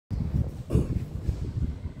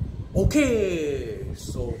Okay,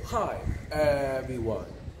 so hi everyone.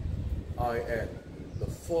 I am the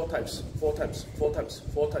four times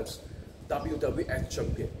WWF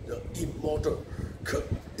champion, the Immortal Kurt.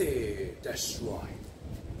 That's right.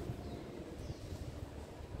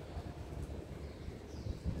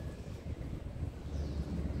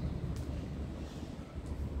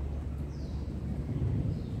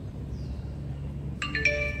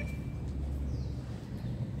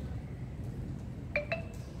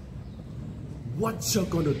 What you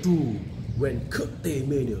gonna do when Kurt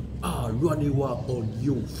Mania are running wild on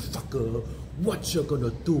you, fucker? What you gonna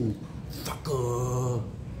do, fucker?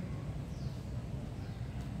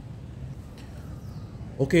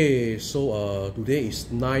 Okay, so today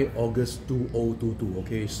is 9 August 2022.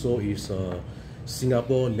 Okay, so it's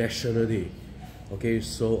Singapore National Day. Okay,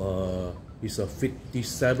 so it's a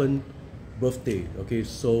 57th birthday. Okay,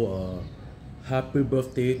 so happy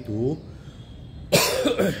birthday to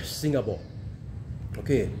Singapore.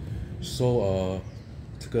 Okay, so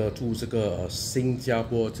祝这个新加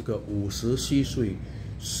坡这个57岁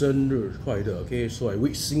生日快乐。Okay, so I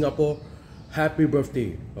wish Singapore happy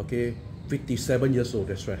birthday. Okay, 57 years old.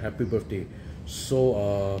 That's right, happy birthday. So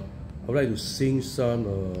I would like to sing some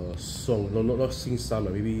song. No, not sing some.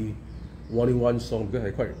 Maybe only one song because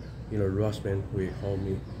I quite in a rush, man. Wait,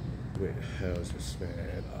 hell is this,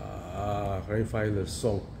 man? Can't find the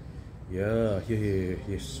song. Yeah, here.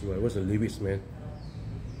 Yes, right. What's the lyrics, man?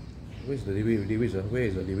 Where's the lyrics? Where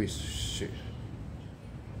is the lyrics? Shit.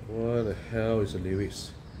 What the hell is the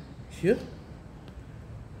lyrics? Here?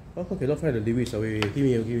 How come I cannot find the lyrics? Wait, give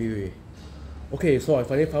me. Okay, so I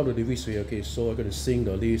finally found the lyrics here. Okay, so I'm gonna sing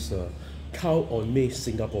the lyrics. Count on me,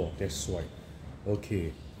 Singapore. That's right.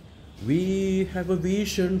 Okay. We have a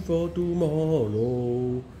vision for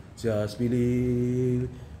tomorrow. Just believe,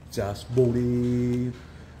 just believe.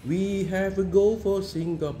 We have a goal for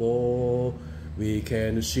Singapore. We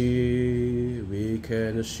can achieve.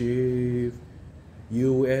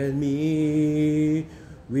 You and me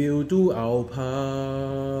will do our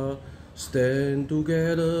part. Stand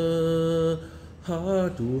together,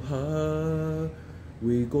 heart to heart.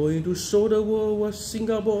 We're going to show the world what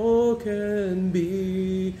Singapore can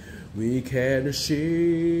be. We can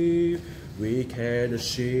achieve.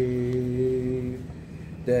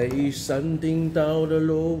 There is something down the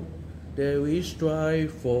road that we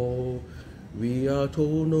strive for. We are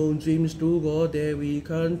told no dreams to go that we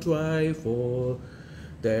can try for.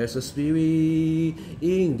 There's a spirit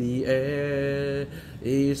in the air.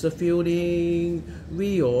 It's a feeling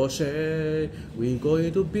we all share. We're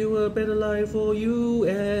going to build a better life for you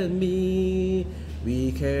and me.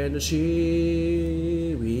 We can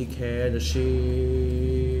achieve.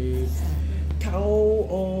 Count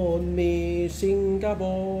on me,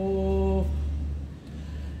 Singapore.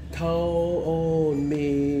 Count on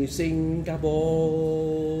me, Singapore.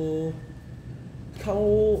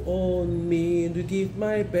 Count on me to give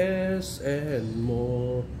my best and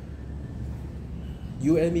more.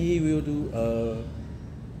 You and me will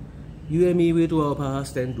do our part,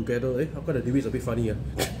 stand together. How come the lyrics a bit funny?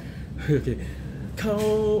 Okay. Count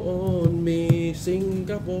on me,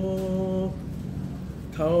 Singapore.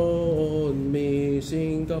 Count on me,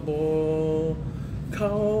 Singapore.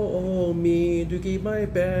 Count on me to give my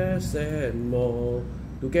best and more.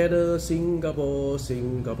 Together, Singapore.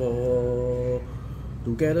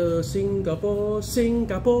 Together, Singapore.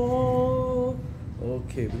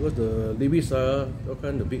 Okay, because the lyrics are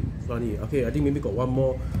kind of a bit funny. Okay, I think maybe got one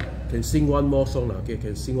more. Can sing one more song. Okay,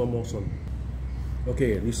 can sing one more song.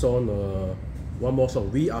 Okay, this song, one more song.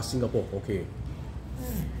 We are Singapore. Okay.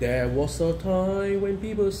 There was a time when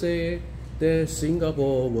people say that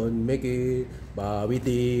Singapore won't make it, but we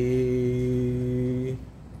did.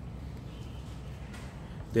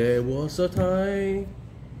 There was a time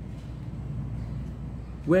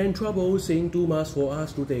when trouble seemed too much for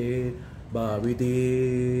us today, but we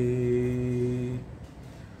did.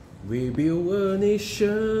 We built a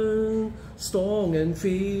nation strong and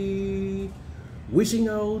free, wishing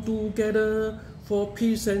out together for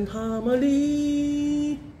peace and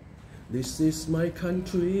harmony. This is my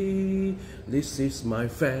country, this is my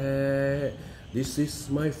flag, this is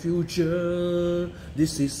my future,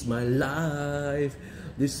 this is my life,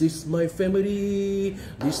 this is my family,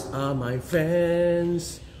 these are my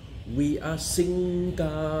friends. We are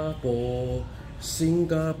Singapore,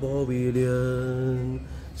 Singaporean.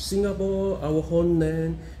 Singapore, our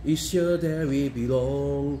homeland, is here that we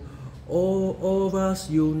belong. All of us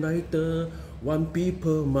united, one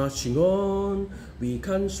people marching on. We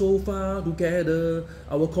come so far together,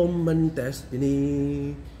 our common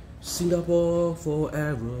destiny. Singapore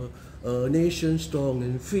forever, a nation strong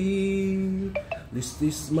and free. This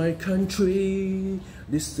is my country,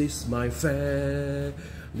 this is my flag,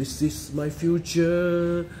 this is my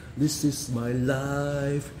future, this is my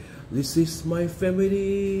life, this is my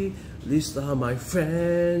family, these are my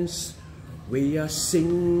friends. We are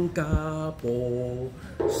Singapore,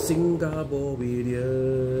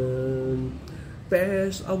 Singaporean.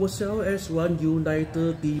 Best ourselves as one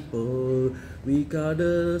united people,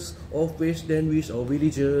 regardless of race, language, or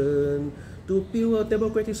religion, to build a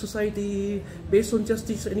democratic society based on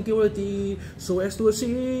justice and equality, so as to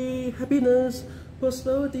achieve happiness,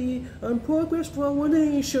 prosperity, and progress for our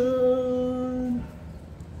nation.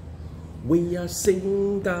 We are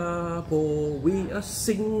Singapore, we are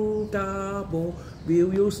Singapore.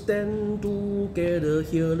 Will you stand together,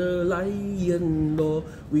 hear the lion roar?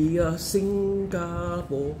 We are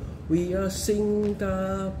Singapore, we are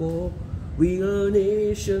Singapore. We are a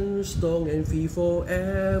nation strong and free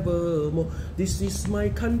forevermore. This is my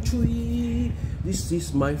country, this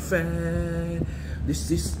is my flag,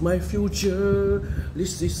 this is my future,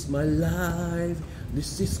 this is my life,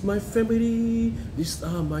 this is my family, these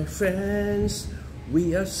are my friends.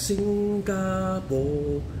 We are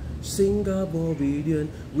Singapore, Singaporean.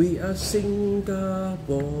 We are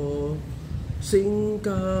Singapore,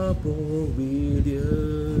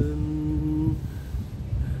 Singaporean.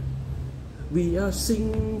 We are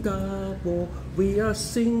Singapore, we are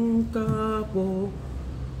Singapore.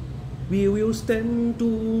 We will stand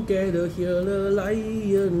together, hear the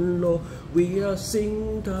lion roar. We are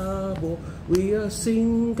Singapore, we are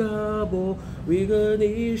Singapore. We are a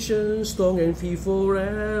nation strong and free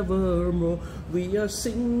forevermore. We are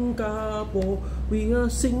Singapore, we are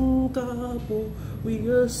Singapore. We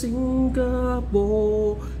are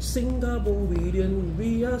Singapore, Singaporean.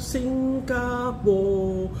 We are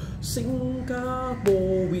Singapore,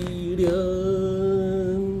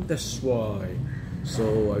 Singaporean. That's why.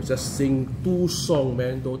 So I just sing 2 songs,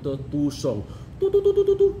 man. Total 2 songs.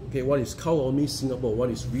 Okay, one is Count on Me Singapore,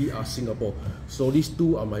 one is We Are Singapore. So these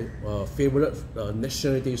 2 are my favorite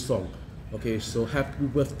National Day song. Okay, so happy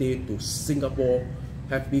birthday to Singapore.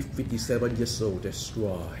 Happy 57 years old. That's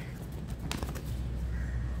right.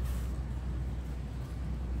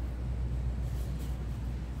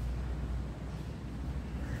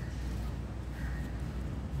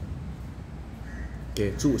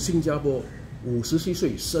 Okay, 祝新加坡57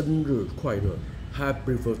岁生日快乐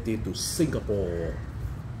 ！Happy birthday to Singapore!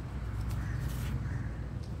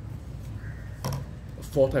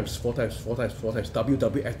 4 times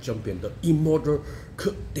WWF champion, the Immortal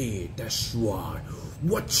Kirk Day. That's right.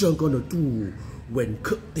 What you gonna do when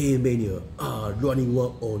Kirk Day Mania are running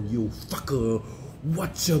war on you, fucker?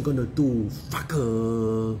 What you gonna do,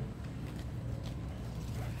 fucker?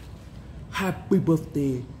 Happy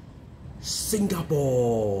birthday,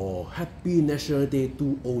 Singapore! Happy National Day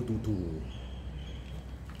 2022.